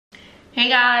Hey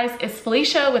guys, it's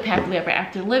Felicia with Happily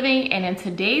EverAfter Living, and in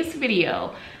today's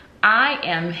video, I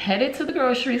am headed to the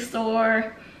grocery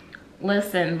store.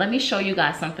 Listen, let me show you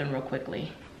guys something real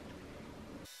quickly.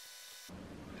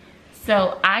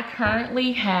 So I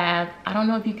currently have, I don't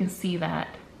know if you can see that.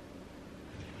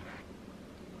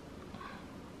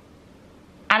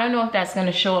 I don't know if that's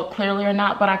gonna show up clearly or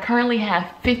not, but I currently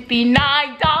have $59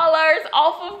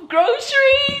 off of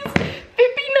groceries.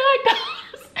 $59.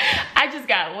 I just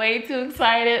got way too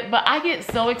excited, but I get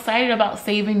so excited about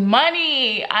saving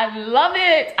money. I love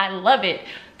it. I love it.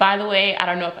 By the way, I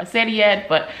don't know if I said it yet,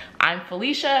 but I'm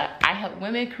Felicia. I help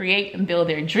women create and build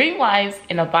their dream lives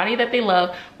in a body that they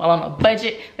love while on a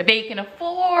budget that they can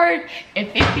afford. And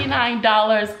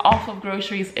 $59 off of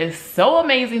groceries is so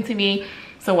amazing to me.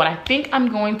 So what I think I'm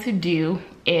going to do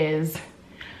is,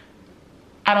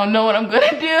 I don't know what I'm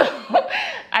gonna do.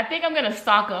 I think I'm gonna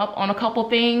stock up on a couple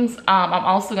things. I'm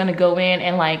also gonna go in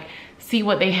and like see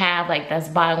what they have, like that's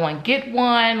buy one, get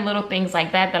one, little things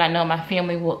like that that I know my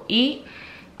family will eat.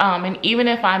 And even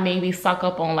if I maybe stock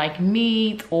up on like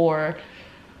meat or,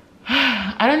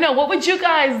 I don't know, what would you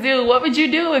guys do? What would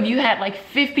you do if you had like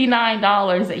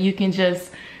 $59 that you can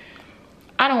just,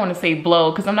 I don't want to say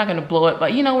blow because I'm not going to blow it,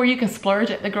 but you know, where you can splurge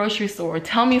at the grocery store.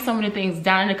 Tell me some of the things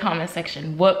down in the comment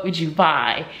section. What would you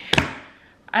buy?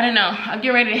 I don't know. I'm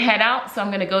getting ready to head out, so I'm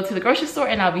going to go to the grocery store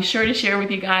and I'll be sure to share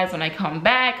with you guys when I come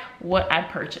back what I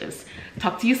purchased.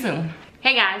 Talk to you soon.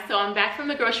 Hey guys, so I'm back from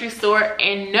the grocery store,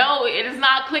 and no, it is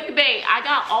not clickbait. I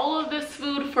got all of this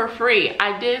food for free.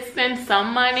 I did spend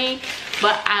some money,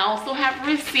 but I also have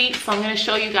receipts, so I'm going to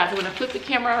show you guys. I'm going to flip the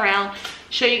camera around,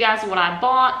 show you guys what I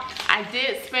bought. I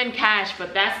did spend cash,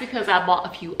 but that's because I bought a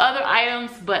few other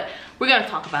items, but we're gonna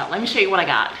talk about it. Let me show you what I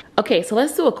got. Okay, so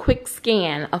let's do a quick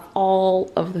scan of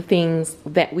all of the things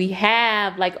that we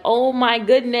have. Like, oh my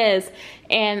goodness.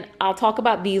 And I'll talk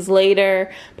about these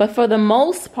later, but for the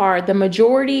most part, the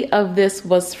majority of this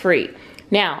was free.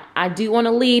 Now, I do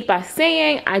wanna lead by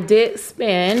saying I did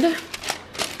spend,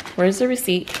 where's the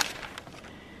receipt?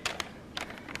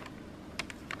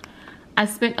 I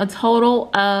spent a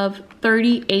total of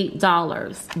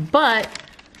 $38, but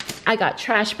I got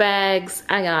trash bags,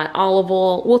 I got olive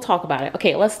oil. We'll talk about it.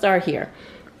 Okay, let's start here.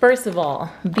 First of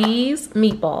all, these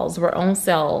meatballs were on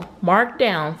sale, marked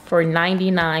down for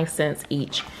 99 cents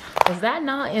each. Was that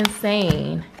not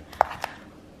insane?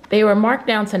 They were marked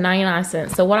down to 99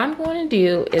 cents. So what I'm going to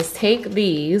do is take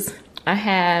these. I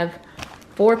have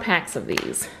 4 packs of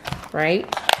these,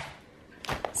 right?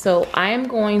 So I am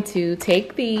going to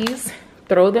take these,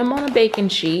 throw them on a baking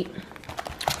sheet,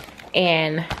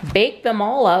 and bake them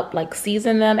all up, like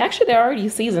season them. Actually, they're already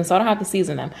seasoned, so I don't have to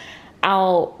season them.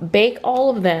 I'll bake all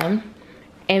of them,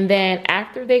 and then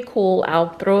after they cool,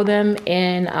 I'll throw them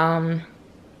in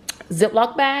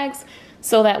Ziploc bags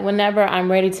so that whenever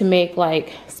I'm ready to make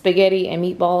like spaghetti and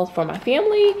meatballs for my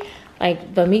family,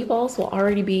 like the meatballs will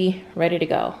already be ready to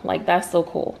go. Like, that's so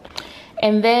cool.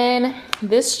 And then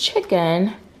this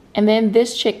chicken,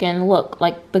 look,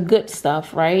 like the good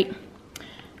stuff, right?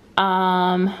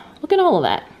 Look at all of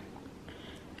that.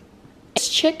 This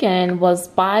chicken was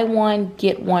buy one,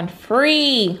 get one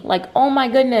free. Like, oh my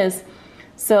goodness.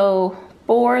 So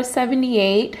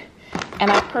 $4.78, and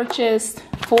I purchased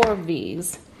 4 of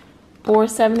these.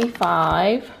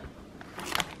 $4.75.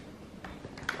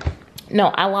 No,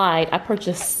 I lied. I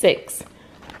purchased 6.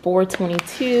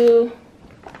 $4.22.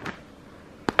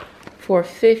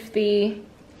 $4.50.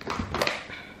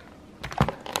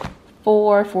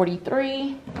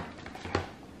 $4.43.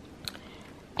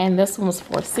 And this one was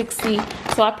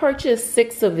 $4.60. So I purchased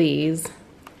 6 of these.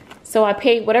 So I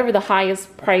paid whatever the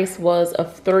highest price was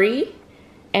of 3,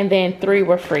 and then 3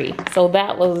 were free. So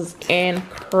that was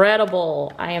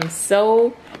incredible. I am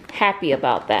so happy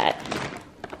about that.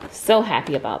 So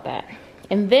happy about that.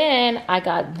 And then I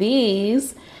got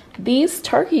these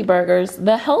turkey burgers,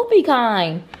 the healthy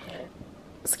kind.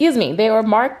 Excuse me, they were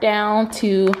marked down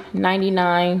to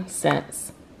 99 cents.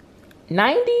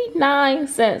 99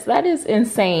 cents. That is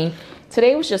insane.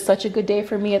 Today was just such a good day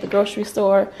for me at the grocery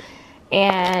store,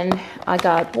 and I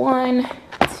got 1,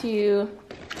 2,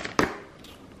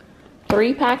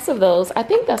 3 packs of those. I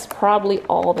think that's probably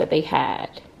all that they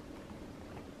had.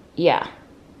 Yeah,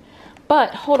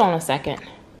 but hold on a second.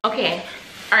 Okay,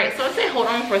 all right, so I say hold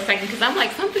on for a second because I'm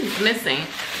like, something's missing.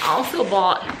 I also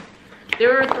bought,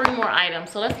 there were 3 more items,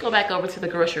 so let's go back over to the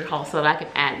grocery haul so that I can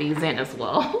add these in as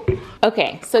well.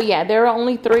 Okay, so yeah, there are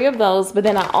only 3 of those, but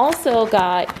then I also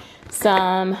got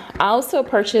I also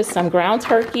purchased some ground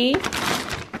turkey,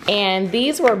 and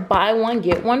these were buy one,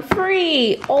 get one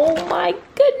free. Oh my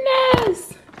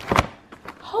goodness.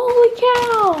 Holy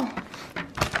cow.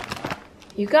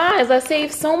 You guys, I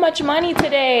saved so much money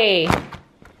today.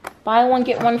 Buy one,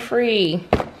 get one free.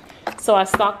 So I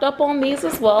stocked up on these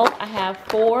as well. I have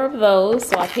 4 of those.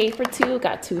 So I paid for 2,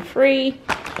 got 2 free.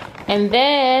 And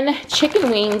then chicken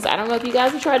wings. I don't know if you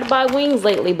guys have tried to buy wings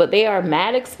lately, but they are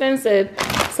mad expensive.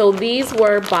 So these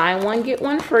were buy one, get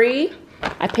one free.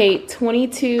 I paid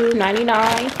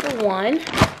 $22.99 for one.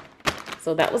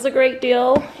 So that was a great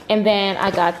deal. And then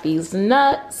I got these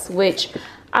nuts, which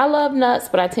I love nuts,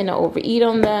 but I tend to overeat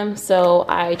on them. So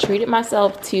I treated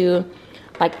myself to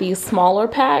like these smaller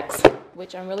packs,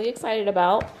 which I'm really excited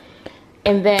about.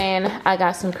 And then I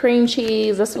got some cream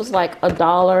cheese. This was like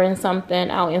 $1 and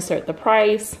something. I'll insert the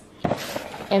price.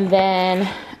 And then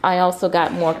I also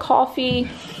got more coffee,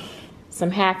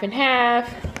 some half and half,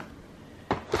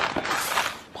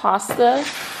 pasta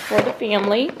for the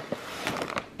family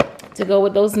to go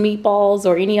with those meatballs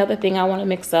or any other thing I want to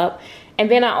mix up. And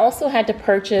then I also had to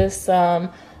purchase some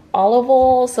olive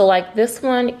oil. So like this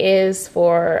one is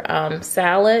for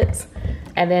salads,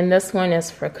 and then this one is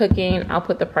for cooking. I'll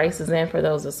put the prices in for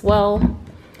those as well.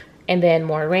 And then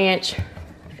more ranch,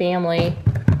 family.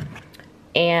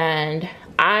 And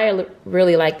I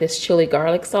really like this chili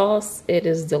garlic sauce. It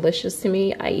is delicious to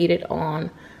me. I eat it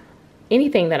on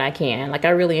anything that I can. Like, I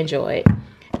really enjoy it.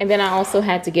 And then I also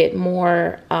had to get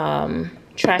more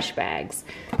trash bags.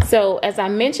 So as I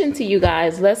mentioned to you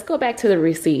guys, let's go back to the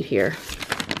receipt here.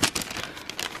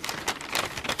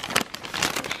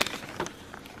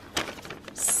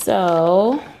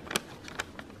 So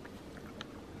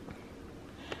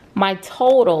my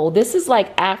total, this is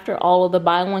like after all of the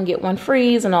buy one get one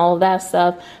frees and all of that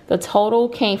stuff, the total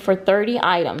came for 30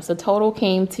 items. The total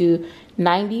came to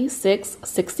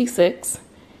 $96.66.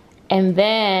 And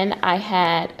then I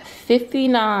had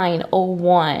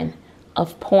 $59.01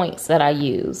 of points that I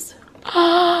used.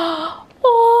 Oh.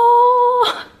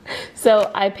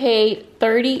 So I paid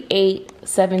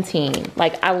 $38.17.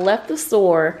 Like, I left the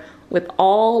store with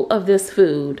all of this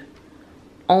food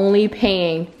only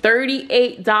paying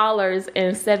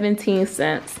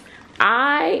 $38.17.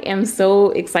 I am so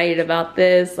excited about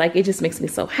this. Like, it just makes me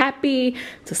so happy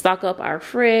to stock up our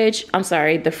fridge. I'm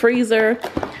sorry, the freezer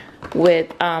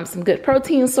with some good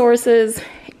protein sources.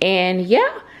 And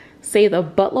yeah, save a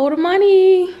buttload of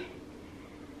money.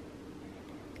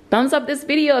 Thumbs up this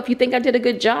video if you think I did a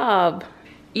good job.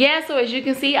 Yeah, so as you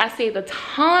can see, I saved a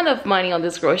ton of money on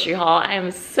this grocery haul. I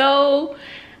am so,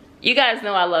 you guys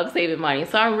know I love saving money,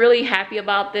 so I'm really happy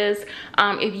about this.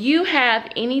 If you have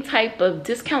any type of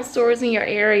discount stores in your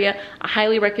area, I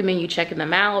highly recommend you checking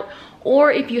them out.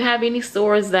 Or if you have any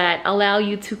stores that allow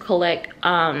you to collect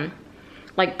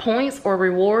like points or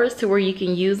rewards to where you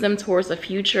can use them towards a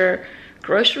future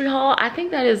grocery haul, I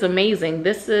think that is amazing.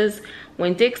 This is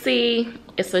Winn-Dixie.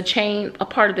 It's a chain, a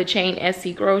part of the chain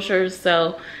SC Grocers.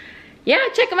 So yeah,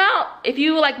 check them out. If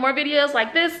you like more videos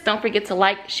like this, don't forget to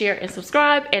like, share, and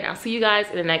subscribe. And I'll see you guys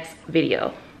in the next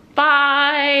video.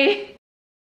 Bye.